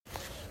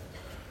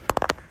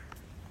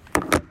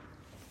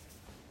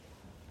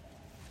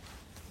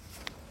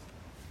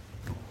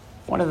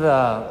One of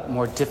the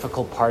more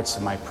difficult parts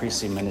of my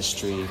priestly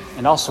ministry,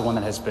 and also one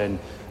that has been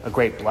a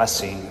great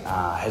blessing,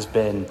 has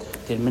been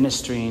the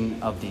administering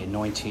of the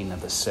anointing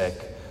of the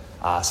sick,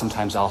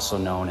 sometimes also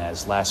known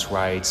as last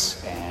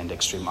rites and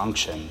extreme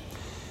unction.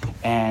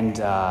 And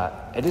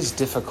it is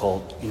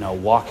difficult,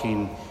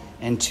 walking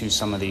into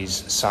some of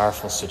these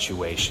sorrowful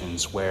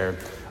situations where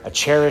a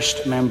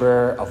cherished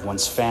member of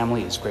one's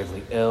family is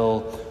gravely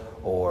ill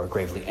or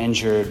gravely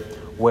injured,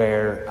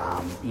 where,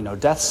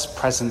 death's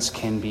presence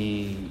can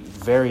be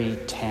very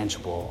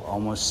tangible,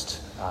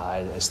 almost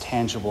as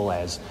tangible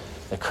as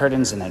the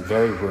curtains in that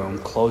very room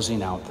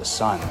closing out the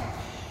sun.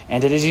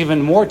 And it is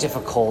even more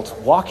difficult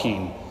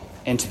walking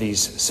into these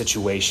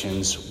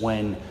situations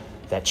when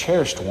that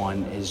cherished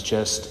one is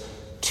just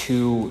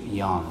too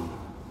young,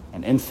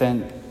 an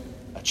infant,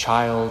 a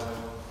child,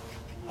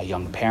 a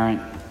young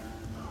parent,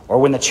 or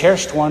when the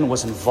cherished one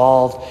was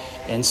involved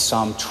in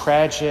some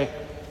tragic,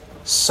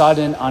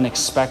 sudden,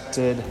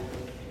 unexpected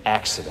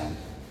accident.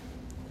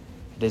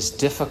 It is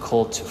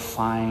difficult to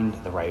find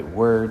the right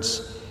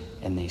words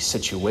in these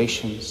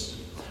situations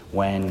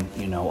when,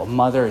 a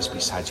mother is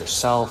beside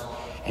herself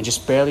and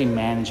just barely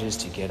manages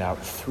to get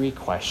out 3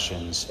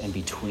 questions in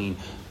between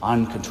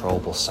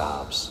uncontrollable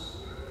sobs.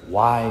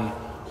 Why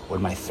would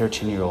my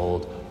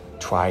 13-year-old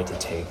try to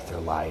take their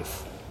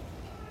life?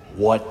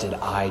 What did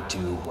I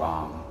do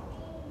wrong?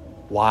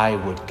 Why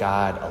would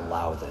God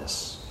allow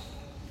this?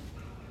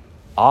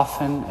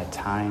 Often, at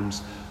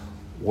times,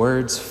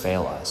 words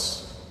fail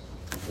us.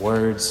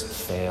 Words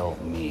fail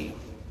me.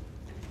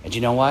 And you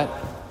know what?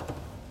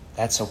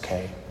 That's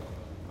okay.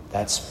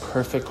 That's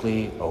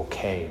perfectly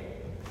okay.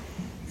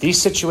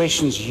 These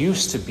situations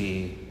used to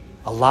be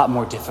a lot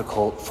more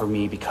difficult for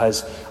me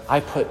because I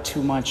put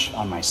too much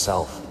on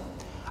myself.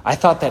 I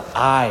thought that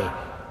I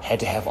had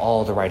to have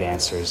all the right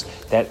answers,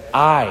 that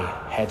I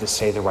had to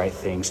say the right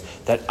things,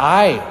 that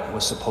I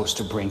was supposed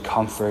to bring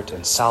comfort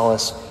and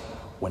solace,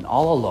 when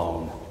all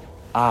alone,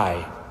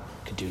 I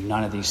could do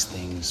none of these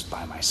things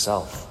by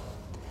myself.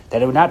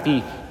 That it would not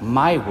be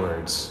my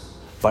words,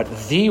 but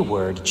the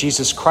Word,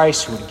 Jesus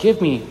Christ, who would give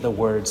me the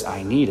words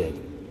I needed,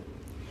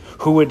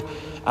 who would,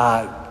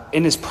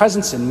 in his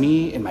presence in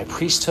me, in my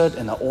priesthood,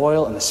 in the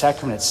oil, in the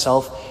sacrament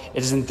itself,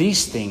 it is in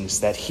these things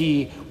that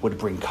he would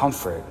bring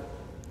comfort.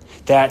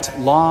 That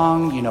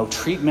long,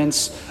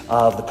 treatments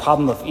of the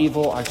problem of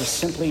evil are just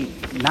simply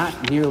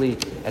not nearly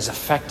as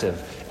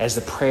effective as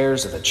the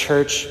prayers of the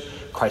church,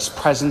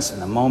 Christ's presence in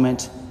the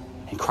moment,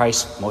 and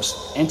Christ's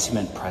most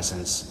intimate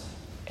presence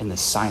in the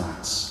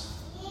silence.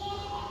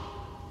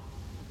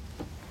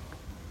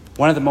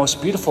 One of the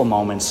most beautiful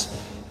moments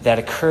that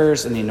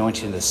occurs in the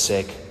anointing of the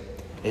sick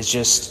is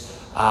just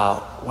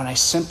when I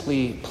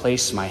simply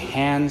place my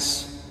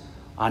hands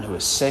on who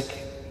is sick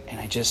and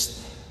I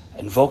just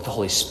invoke the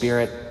Holy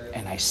Spirit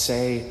and I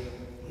say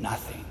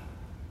nothing.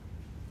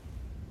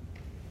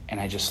 And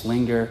I just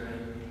linger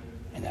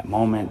in that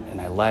moment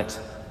and I let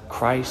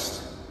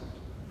Christ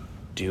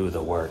do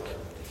the work.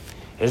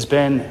 It has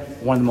been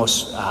one of the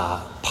most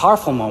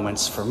powerful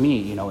moments for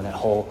me, in that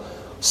whole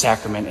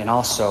sacrament, and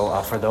also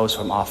for those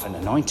who I'm often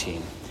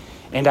anointing.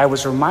 And I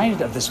was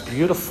reminded of this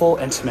beautiful,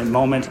 intimate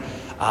moment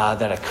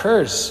that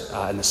occurs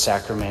in the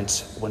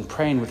sacrament when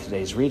praying with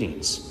today's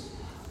readings.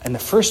 In the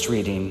first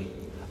reading,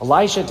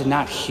 Elijah did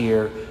not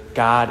hear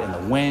God in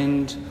the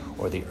wind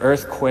or the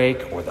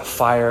earthquake or the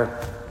fire,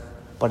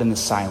 but in the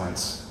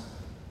silence.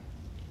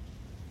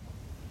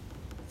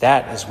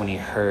 That is when he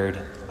heard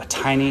a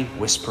tiny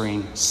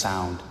whispering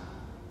sound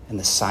in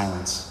the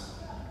silence.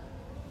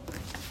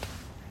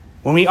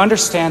 When we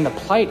understand the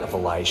plight of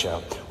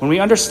Elijah, when we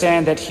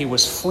understand that he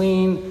was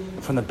fleeing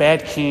from the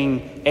bad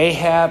king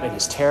Ahab and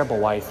his terrible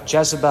wife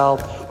Jezebel,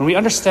 when we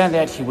understand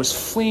that he was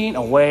fleeing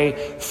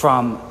away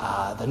from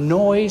the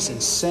noise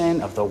and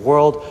sin of the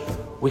world,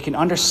 we can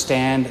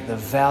understand the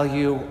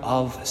value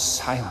of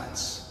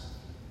silence.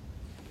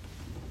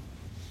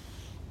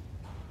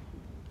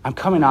 I'm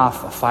coming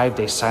off a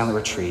 5-day silent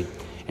retreat,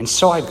 and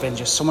so I've been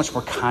just so much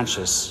more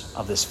conscious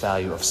of this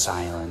value of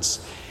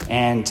silence.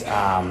 And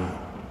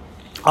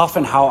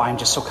often how I'm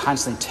just so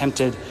constantly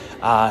tempted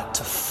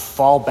to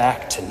fall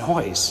back to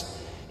noise,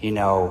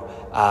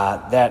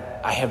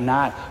 that I have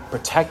not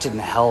protected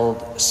and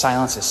held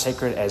silence as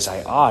sacred as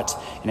I ought,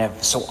 and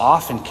have so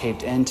often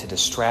caved into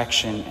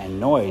distraction and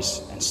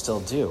noise, and still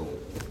do.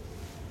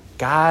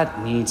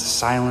 God needs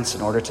silence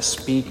in order to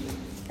speak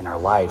in our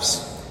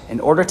lives, in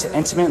order to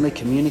intimately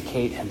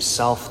communicate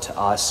himself to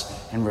us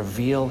and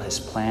reveal his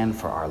plan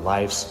for our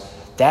lives,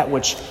 that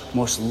which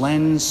most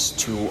lends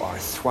to our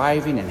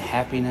thriving and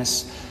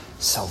happiness,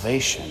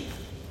 salvation.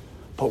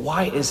 But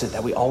why is it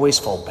that we always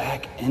fall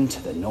back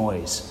into the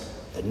noise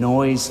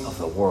of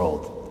the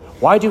world?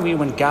 Why do we,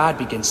 when God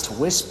begins to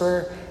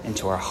whisper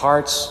into our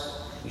hearts,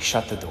 we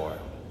shut the door?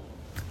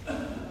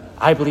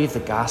 I believe the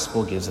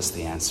gospel gives us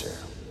the answer.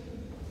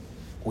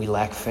 We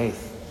lack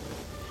faith.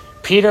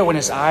 Peter, when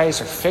his eyes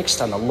are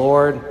fixed on the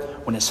Lord,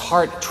 when his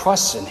heart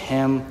trusts in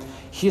him,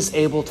 he is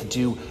able to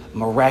do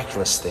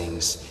miraculous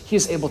things. He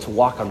is able to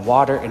walk on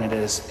water, and it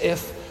is as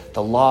if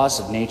the laws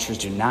of nature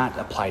do not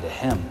apply to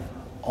him.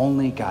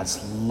 only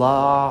God's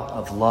law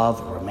of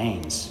love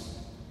remains.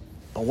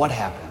 But what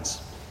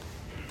happens?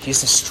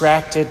 He's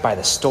distracted by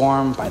the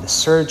storm, by the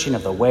surging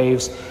of the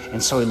waves,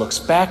 and so he looks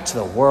back to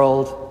the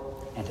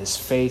world, and his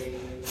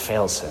faith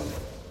fails him.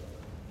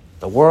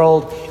 The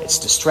world, its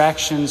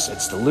distractions,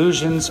 its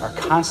delusions are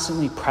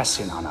constantly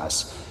pressing on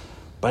us,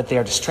 but they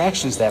are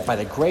distractions that, by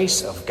the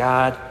grace of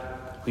God,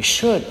 we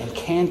should and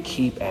can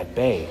keep at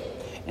bay,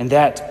 and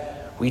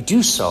that we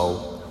do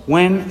so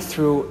when,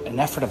 through an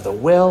effort of the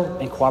will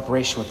and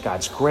cooperation with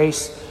God's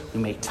grace, we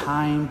make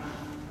time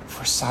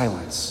for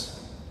silence,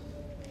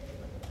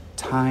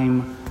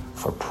 time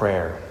for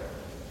prayer.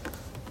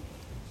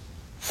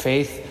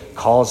 Faith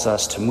calls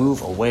us to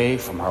move away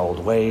from our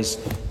old ways,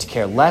 to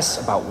care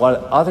less about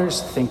what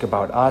others think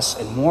about us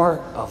and more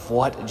of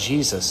what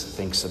Jesus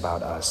thinks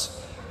about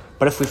us.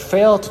 But if we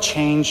fail to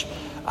change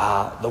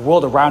the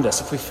world around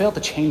us, if we fail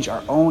to change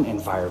our own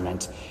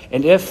environment,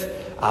 and if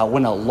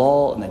when a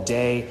lull in the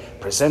day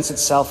presents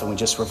itself and we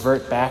just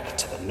revert back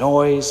to the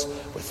noise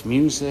with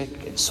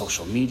music and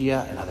social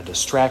media and other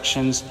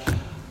distractions,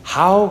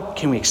 how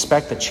can we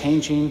expect the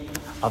changing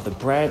of the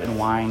bread and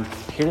wine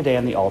here today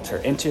on the altar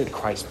into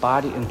Christ's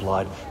body and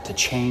blood to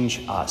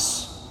change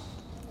us?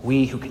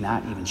 We who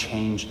cannot even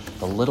change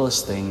the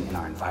littlest thing in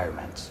our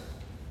environment.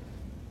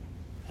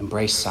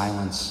 Embrace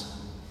silence.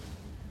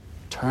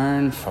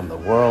 Turn from the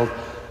world,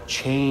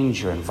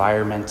 change your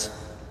environment,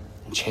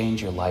 and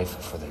change your life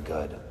for the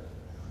good.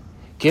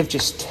 Give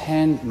just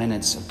 10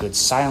 minutes of good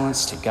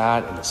silence to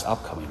God in this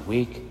upcoming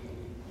week,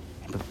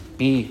 and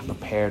be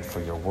prepared for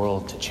your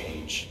world to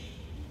change.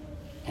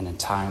 And in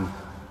time,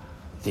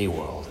 the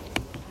world